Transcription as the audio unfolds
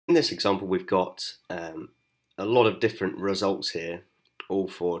In this example, we've got a lot of different results here, all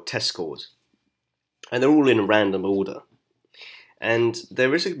for test scores, and they're all in a random order. And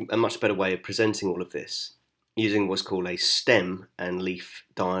there is a much better way of presenting all of this using what's called a stem and leaf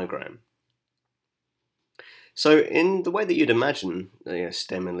diagram. So in the way that you'd imagine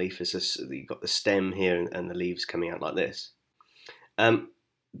stem and leaf is this, you've got the stem here and the leaves coming out like this.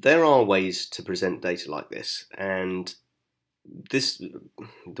 There are ways to present data like this, and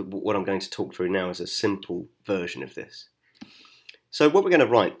what I'm going to talk through now is a simple version of this. So what we're going to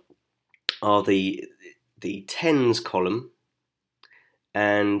write are the tens column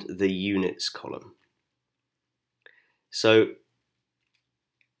and the units column. So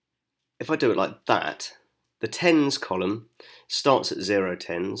if I do it like that, the tens column starts at 0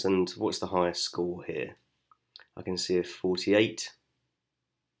 tens, and what's the highest score here? I can see a 48.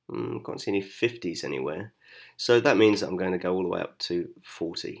 Can't see any 50s anywhere. So that means that I'm going to go all the way up to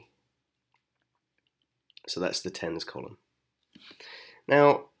 40. So that's the tens column.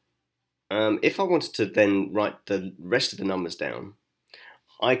 Now, if I wanted to then write the rest of the numbers down,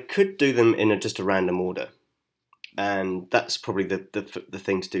 I could do them in just a random order. And that's probably the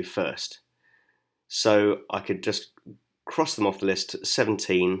thing to do first. So I could just cross them off the list.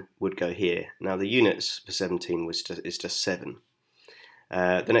 17 would go here. Now the units for 17 is just 7.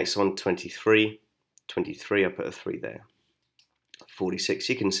 The next one, 23. 23, I put a 3 there. 46,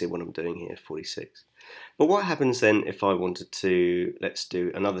 you can see what I'm doing here, 46. But what happens then if I wanted to, let's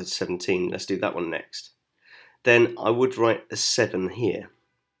do another 17, let's do that one next. Then I would write a 7 here.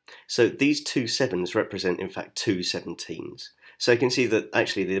 So these two 7s represent, in fact, two 17s. So you can see that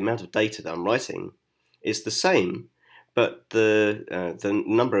actually the amount of data that I'm writing is the same, but the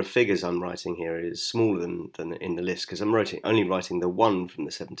number of figures I'm writing here is smaller than in the list, because I'm only writing the 1 from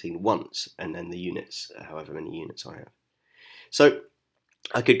the 17 once, and then the units, however many units I have. So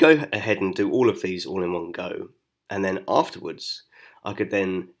I could go ahead and do all of these all in one go, and then afterwards I could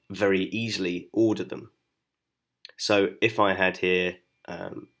then very easily order them. So if I had here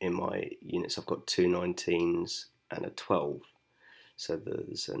in my units, I've got two 19s and a 12. So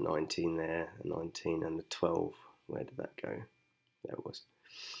there's a 19 there, a 19 and a 12. Where did that go? There it was.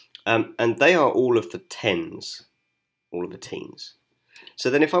 And they are all of the tens, all of the teens. So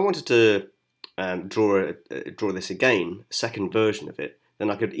then if I wanted to draw this again, a second version of it, then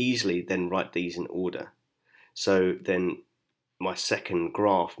I could easily then write these in order. So then my second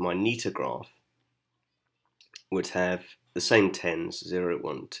graph, my neater graph, would have the same tens, 0,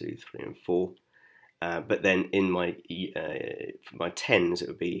 1, 2, 3, and 4. But then in for my tens, it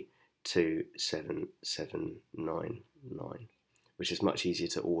would be 2, 7, 7, 9, 9, which is much easier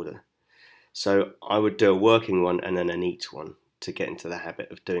to order. So I would do a working one and then a neat one to get into the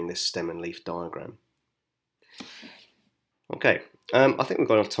habit of doing this stem and leaf diagram. Okay, I think we've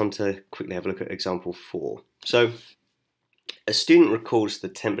got enough time to quickly have a look at example 4. So a student records the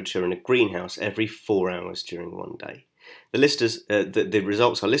temperature in a greenhouse every 4 hours during one day. The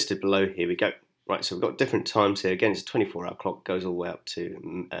results are listed below. Here we go. Right, so we've got different times here. Again, it's a 24-hour clock, goes all the way up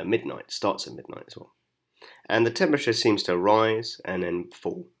to midnight, starts at midnight as well. And the temperature seems to rise and then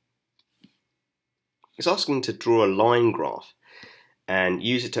fall. It's asking to draw a line graph and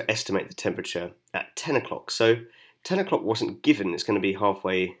use it to estimate the temperature at 10 o'clock. So 10 o'clock wasn't given, it's going to be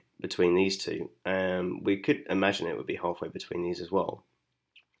halfway between these two. We could imagine it would be halfway between these as well.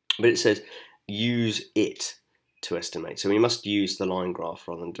 But it says use it to estimate. So we must use the line graph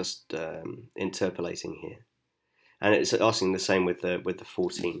rather than just interpolating here. And it's asking the same with the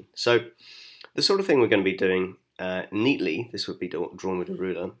 14. So the sort of thing we're going to be doing neatly, this would be drawn with a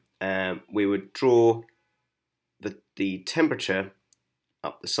ruler. We would draw the temperature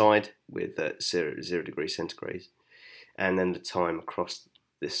up the side with 0 degrees centigrade, and then the time across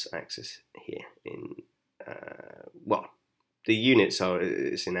this axis here in, well, the units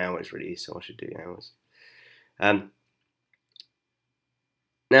it's in hours really, so I should do hours.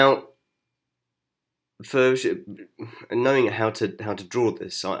 Now, for knowing how to draw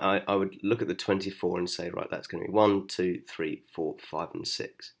this, I would look at the 24 and say, right, that's going to be 1, 2, 3, 4, 5, and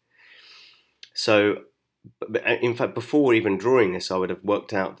 6. So, in fact, before even drawing this, I would have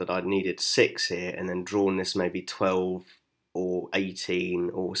worked out that I needed 6 here, and then drawn this maybe 12 or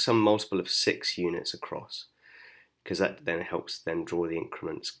 18 or some multiple of 6 units across, because that then helps then draw the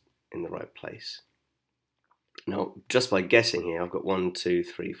increments in the right place. Now, just by guessing here, I've got 1, 2,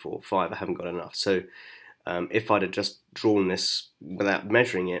 3, 4, 5. I haven't got enough. So if I'd have just drawn this without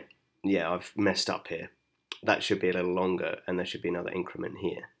measuring it, yeah, I've messed up here. That should be a little longer, and there should be another increment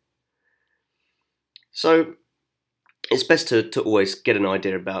here. So it's best to always get an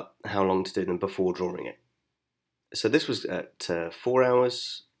idea about how long to do them before drawing it. So this was at 4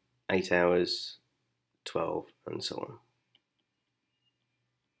 hours, 8 hours, 12, and so on.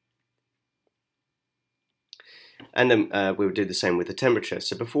 And then we would do the same with the temperature.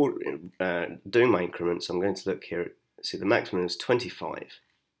 So before doing my increments, I'm going to look here. See, the maximum is 25.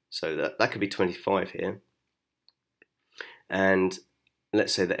 So that could be 25 here. And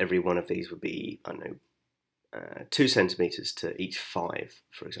let's say that every one of these would be, I don't know, 2 centimeters to each 5,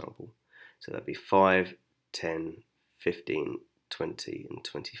 for example. So that'd be 5, 10, 15, 20, and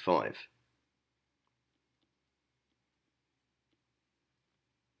 25.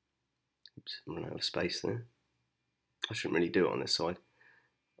 Oops, I'm running out of space there. I shouldn't really do it on this side.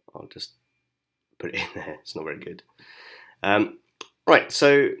 I'll just put it in there. It's not very good. Right,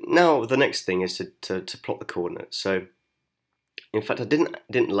 so now the next thing is to plot the coordinates. So, in fact, I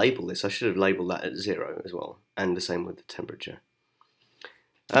didn't label this. I should have labelled that at 0 as well, and the same with the temperature.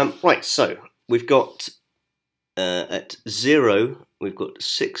 Right, so we've got at 0 we've got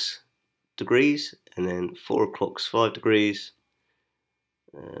 6 degrees, and then 4 o'clock's 5 degrees.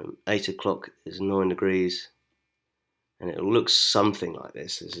 8 o'clock is 9 degrees, and it looks something like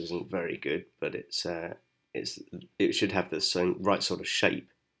this. This isn't very good, but it should have the same right sort of shape.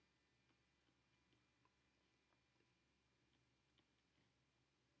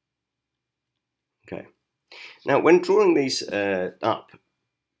 Okay. Now, when drawing these up,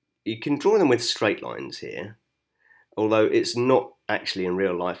 you can draw them with straight lines here, although it's not actually in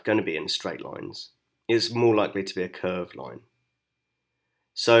real life going to be in straight lines. It's more likely to be a curved line.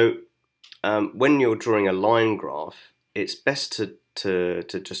 So when you're drawing a line graph, it's best to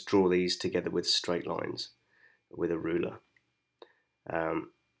just draw these together with straight lines with a ruler,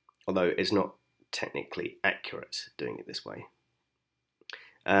 although it's not technically accurate doing it this way.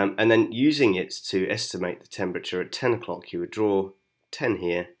 And then using it to estimate the temperature at 10 o'clock, you would draw 10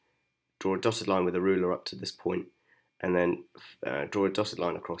 here, draw a dotted line with a ruler up to this point, and then draw a dotted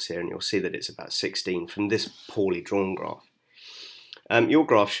line across here, and you'll see that it's about 16 from this poorly drawn graph. Your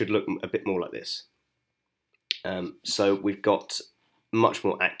graph should look a bit more like this. So we've got much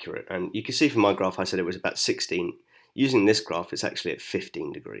more accurate, and you can see from my graph I said it was about 16. Using this graph, it's actually at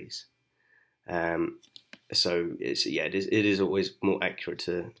 15 degrees. So it is always more accurate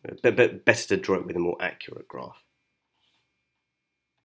but better to draw it with a more accurate graph.